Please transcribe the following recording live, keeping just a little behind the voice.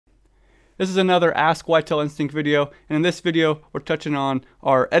This is another Ask Whitetail Instinct video, and in this video, we're touching on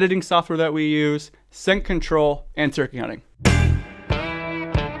our editing software that we use, scent control, and turkey hunting.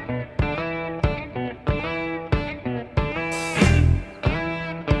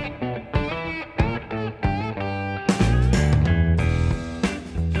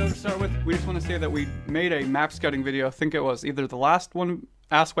 So to start with, we just want to say that we made a map scouting video. I think it was either the last one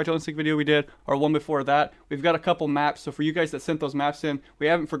Ask Whitetail Instinct video we did, or one before that. We've got a couple maps, so for you guys that sent those maps in, we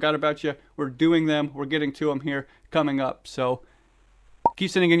haven't forgot about you. We're doing them. We're getting to them here coming up. So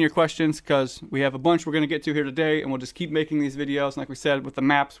keep sending in your questions because we have a bunch we're going to get to here today, and we'll just keep making these videos. And like we said, with the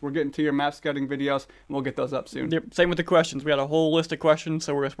maps, we're getting to your map scouting videos, and we'll get those up soon. Yep, same with the questions. We had a whole list of questions,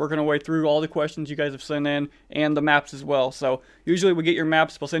 so we're just working our way through all the questions you guys have sent in and the maps as well. So usually we get your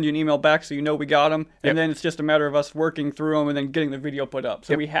maps, we'll send you an email back so you know we got them, and then it's just a matter of us working through them and then getting the video put up.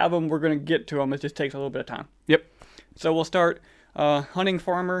 So we have them, we're going to get to them, it just takes a little bit of time. Yep. So we'll start. Hunting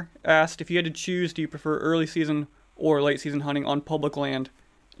Farmer asked, if you had to choose, do you prefer early season or late season hunting on public land,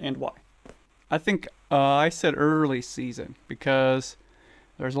 and why? I think I said early season because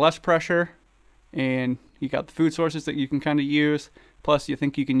there's less pressure and you got the food sources that you can kind of use. Plus, you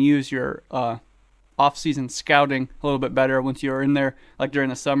think you can use your off-season scouting a little bit better once you're in there, like during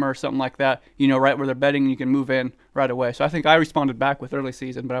the summer or something like that. You know right where they're bedding and you can move in right away. So I think I responded back with early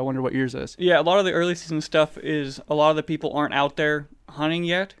season, but I wonder what yours is. Yeah, a lot of the early season stuff is a lot of the people aren't out there hunting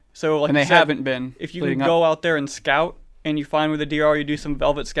yet. So like and they haven't been. If you can go out there and scout, and you find where the deer are, you do some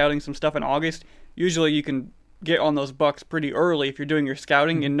velvet scouting, some stuff in August, usually you can get on those bucks pretty early if you're doing your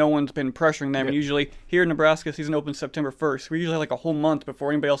scouting and no one's been pressuring them. And usually here in Nebraska, season opens September 1st. We usually have like a whole month before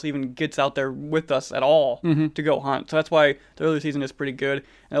anybody else even gets out there with us at all to go hunt. So that's why the early season is pretty good.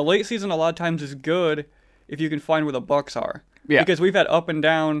 And the late season a lot of times is good if you can find where the bucks are. Yeah. Because we've had up and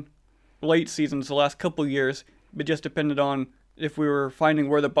down late seasons the last couple years, but just depended on if we were finding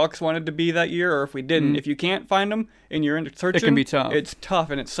where the bucks wanted to be that year or if we didn't. If you can't find them and you're into searching, it can be tough. It's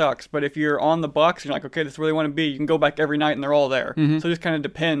tough and it sucks. But if you're on the bucks and you're like, okay, this is where they want to be, you can go back every night and they're all there. So it just kind of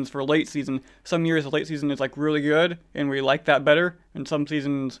depends for late season. Some years the late season is like really good and we like that better. And some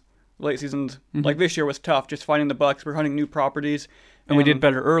seasons, late seasons, like this year was tough just finding the bucks. We're hunting new properties. And we did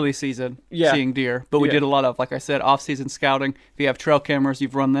better early season seeing deer. But we did a lot of, like I said, off-season scouting. If you have trail cameras,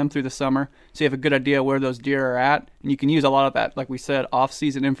 you've run them through the summer. So you have a good idea where those deer are at. And you can use a lot of that, like we said,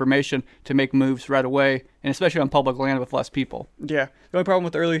 off-season information to make moves right away. And especially on public land with less people. Yeah. The only problem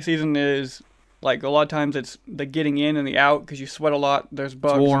with the early season is, like, a lot of times it's the getting in and the out because you sweat a lot. There's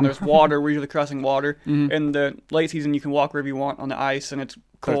bugs and there's water. We're usually crossing water. And the late season, you can walk wherever you want on the ice and it's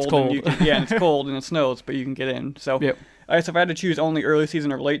cold. It's cold. And you can, and it's cold and it snows, but you can get in. So, I guess if I had to choose only early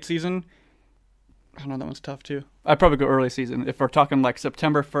season or late season, I don't know, that one's tough too. I'd probably go early season. If we're talking like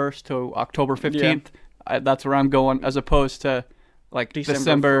September 1st to October 15th, that's where I'm going, as opposed to like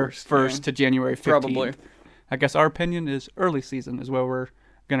December 1st to January 15th. Probably. I guess our opinion is early season is where we're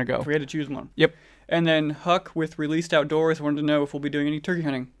going to go. If we had to choose one. Yep. And then Huck with Released Outdoors wanted to know if we'll be doing any turkey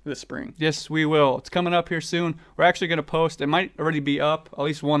hunting this spring. Yes, we will. It's coming up here soon. We're actually going to post, it might already be up, at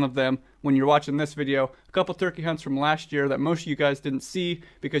least one of them, when you're watching this video, a couple turkey hunts from last year that most of you guys didn't see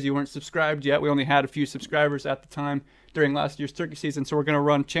because you weren't subscribed yet. We only had a few subscribers at the time during last year's turkey season. So we're going to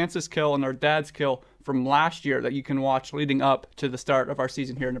run Chance's Kill and our Dad's Kill from last year that you can watch leading up to the start of our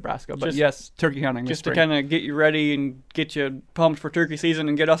season here in Nebraska. But yes, turkey hunting just to kind of get you ready and get you pumped for turkey season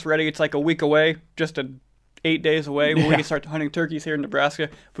and get us ready. It's like a week away, just 8 days away when we can start hunting turkeys here in Nebraska,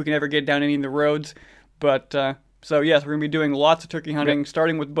 if we can ever get down any of the roads. But so yes, we're gonna be doing lots of turkey hunting,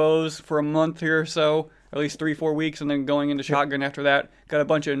 starting with bows for a month here or so, at least 3-4 weeks, and then going into shotgun after that. Got a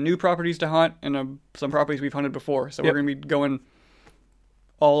bunch of new properties to hunt and some properties we've hunted before. So we're gonna be going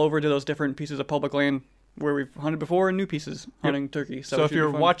all over to those different pieces of public land where we've hunted before and new pieces hunting turkey. So if you're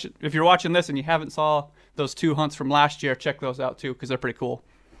watching this and you haven't saw those 2 hunts from last year, check those out too because they're pretty cool.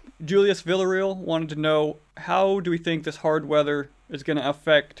 Julius Villarreal wanted to know, how do we think this hard weather is going to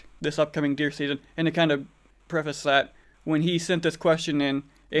affect this upcoming deer season? And to kind of preface that, when he sent this question in,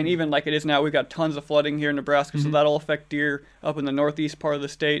 and even like it is now, we've got tons of flooding here in Nebraska, so that'll affect deer up in the northeast part of the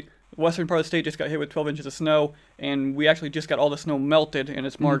state. The western part of the state just got hit with 12 inches of snow, and we actually just got all the snow melted, and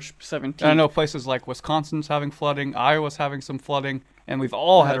it's March 17th. I know places like Wisconsin's having flooding, Iowa's having some flooding, and we've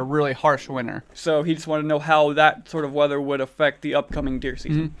all had a really harsh winter. So he just wanted to know how that sort of weather would affect the upcoming deer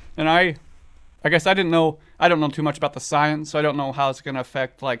season. And I guess I don't know too much about the science, so I don't know how it's going to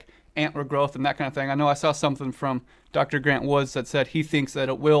affect like antler growth and that kind of thing. I know I saw something from Dr. Grant Woods that said he thinks that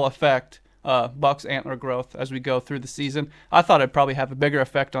it will affect buck's antler growth as we go through the season. I thought it'd probably have a bigger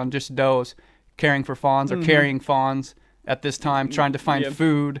effect on just does caring for fawns or carrying fawns at this time, trying to find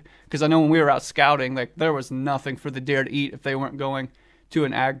food. Because I know when we were out scouting, like there was nothing for the deer to eat if they weren't going to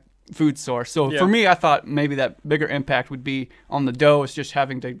an ag food source. So Yeah. for me, I thought maybe that bigger impact would be on the doe, is just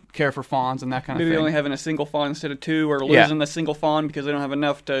having to care for fawns and that kind of Maybe thing. only having a single fawn instead of two, or Yeah. losing the single fawn because they don't have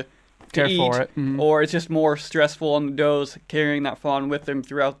enough to Care eat, for it. Mhm. or it's just more stressful on the does carrying that fawn with them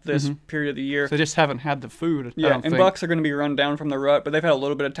throughout this period of the year. So they just haven't had the food. I Yeah, don't and think. bucks are going to be run down from the rut, but they've had a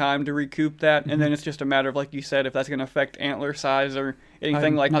little bit of time to recoup that, and then it's just a matter of, like you said, if that's going to affect antler size or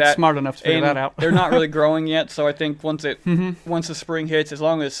anything I'm like not that. smart enough to figure And that out. they're not really growing yet, so I think once the spring hits, as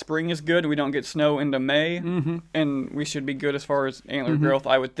long as spring is good, we don't get snow into May, and we should be good as far as antler growth,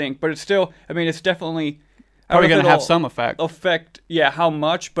 I would think. But it's still, I mean, it's definitely Probably going going to have some effect. how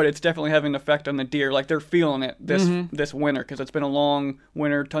much, but it's definitely having an effect on the deer. Like, they're feeling it this winter because it's been a long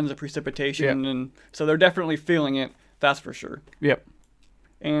winter, tons of precipitation, and so they're definitely feeling it. That's for sure. Yep.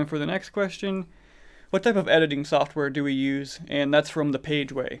 And for the next question, what type of editing software do we use? And that's from the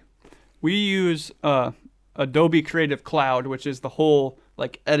Pageway. We use Adobe Creative Cloud, which is the whole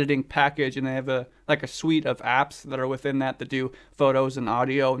like editing package, and they have a suite of apps that are within that do photos and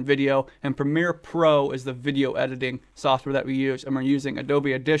audio and video. And Premiere Pro is the video editing software that we use, and we're using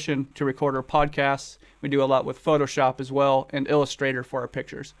Adobe Audition to record our podcasts. We do a lot with Photoshop as well, and Illustrator for our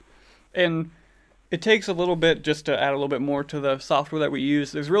pictures. And it takes a little bit, just to add a little bit more to the software that we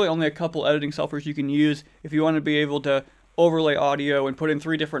use. There's really only a couple editing softwares you can use if you want to be able to overlay audio and put in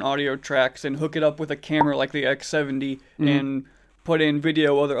 3 different audio tracks and hook it up with a camera like the X70 and put in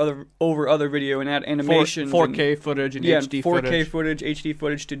video over other video and add animations. 4K footage and HD 4K footage, HD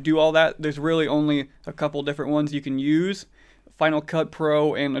footage. To do all that, there's really only a couple different ones you can use. Final Cut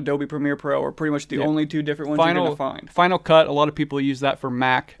Pro and Adobe Premiere Pro are pretty much the only 2 different ones you're going to find. Final Cut, a lot of people use that for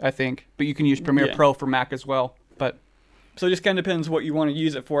Mac, I think, but you can use Premiere Pro for Mac as well. But so it just kind of depends what you want to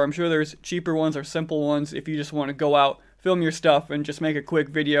use it for. I'm sure there's cheaper ones or simple ones if you just want to go out, film your stuff, and just make a quick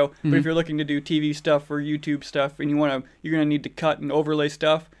video. But if you're looking to do TV stuff or YouTube stuff, and you're gonna need to cut and overlay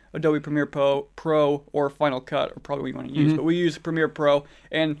stuff, Adobe Premiere Pro or Final Cut are probably what you want to use. But we use Premiere Pro,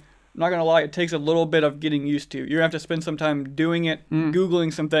 and I'm not gonna lie, it takes a little bit of getting used to. You're gonna have to spend some time doing it,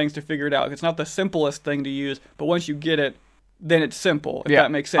 Googling some things to figure it out. It's not the simplest thing to use, but once you get it, then it's simple, if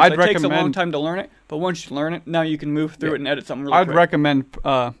that makes sense. It takes a long time to learn it, but once you learn it, now you can move through it and edit something really quick. I'd recommend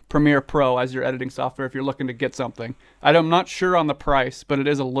Premiere Pro as your editing software if you're looking to get something. I'm not sure on the price, but it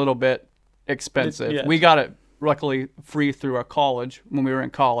is a little bit expensive. We got it luckily free through our college when we were in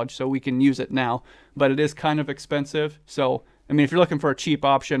college, so we can use it now, but it is kind of expensive. So, I mean, if you're looking for a cheap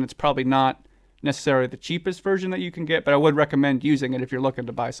option, it's probably not necessarily the cheapest version that you can get, but I would recommend using it if you're looking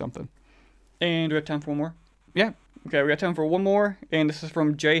to buy something. And do we have time for one more? Yeah. Okay, we got time for one more, and this is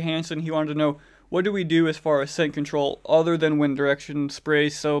from Jay Hansen. He wanted to know, what do we do as far as scent control other than wind direction,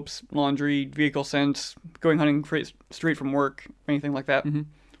 sprays, soaps, laundry, vehicle scents, going hunting straight from work, anything like that?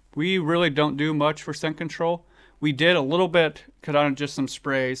 We really don't do much for scent control. We did a little bit, cut on just some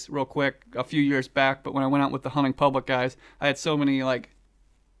sprays real quick a few years back, but when I went out with the hunting public guys, I had so many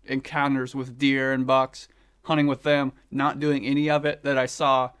encounters with deer and bucks, hunting with them, not doing any of it, that I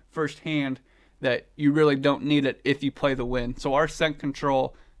saw firsthand that you really don't need it if you play the wind. So our scent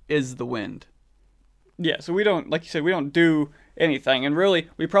control is the wind. Yeah, so we don't, like you said, we don't do anything. And really,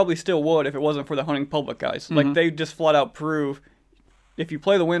 we probably still would if it wasn't for the hunting public guys. Like, they just flat out prove if you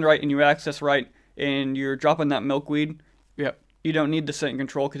play the wind right and you access right and you're dropping that milkweed, you don't need the scent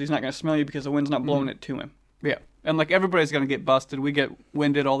control because he's not going to smell you because the wind's not blowing it to him. Yeah. And everybody's going to get busted. We get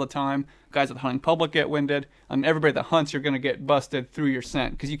winded all the time. Guys at the hunting public get winded. And everybody that hunts, you're going to get busted through your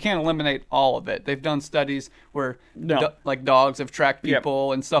scent because you can't eliminate all of it. They've done studies where dogs have tracked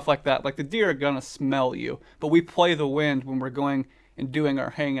people and stuff like that. Like, the deer are going to smell you. But we play the wind when we're going and doing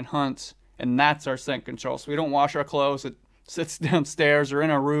our hanging hunts, and that's our scent control. So we don't wash our clothes. It sits downstairs or in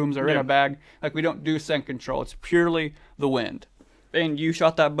our rooms or in a bag. Like, we don't do scent control. It's purely the wind. And you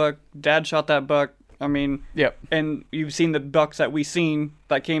shot that buck. Dad shot that buck. I mean, and you've seen the bucks that we seen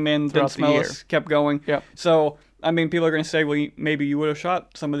that came in, didn't smell us, kept going. So, I mean, people are going to say, well, maybe you would have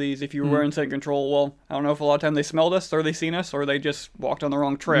shot some of these if you were wearing scent control. Well, I don't know if a lot of time they smelled us or they seen us or they just walked on the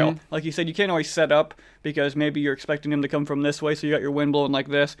wrong trail. Like you said, you can't always set up because maybe you're expecting them to come from this way, so you got your wind blowing like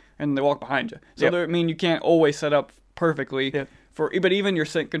this, and they walk behind you. So, I mean, you can't always set up perfectly. But even your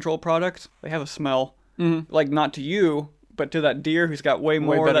scent control products, they have a smell. Like, not to you, but to that deer who's got way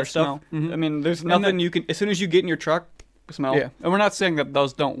more of that stuff. I mean, there's nothing you can, as soon as you get in your truck, smell. Yeah, and we're not saying that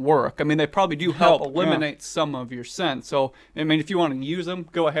those don't work. I mean, they probably do help eliminate some of your scent. So, I mean, if you want to use them,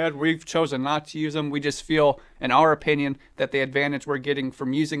 go ahead. We've chosen not to use them. We just feel, in our opinion, that the advantage we're getting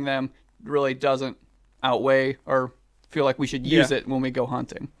from using them really doesn't outweigh or feel like we should use it when we go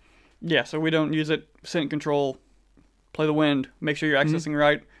hunting. Yeah, so we don't use it. Scent control, play the wind, make sure you're accessing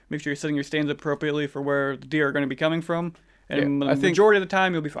right, make sure you're setting your stands appropriately for where the deer are going to be coming from, And I the think majority of the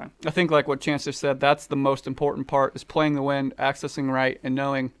time, you'll be fine. I think like what Chance just said, that's the most important part is playing the wind, accessing right, and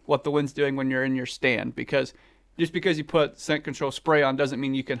knowing what the wind's doing when you're in your stand. Because just because you put scent control spray on doesn't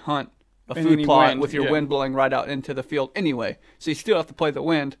mean you can hunt a food plot with your wind blowing right out into the field anyway. So you still have to play the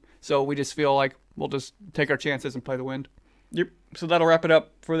wind. So we just feel like we'll just take our chances and play the wind. Yep. So that'll wrap it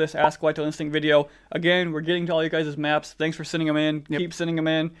up for this Ask Whitetail Instinct video. Again, we're getting to all you guys' maps. Thanks for sending them in. Yep. Keep sending them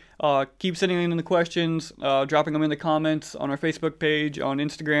in. Keep sending in the questions, dropping them in the comments on our Facebook page, on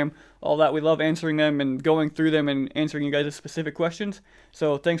Instagram, all that. We love answering them and going through them and answering you guys' specific questions.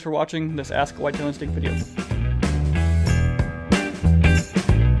 So thanks for watching this Ask Whitetail Instinct video.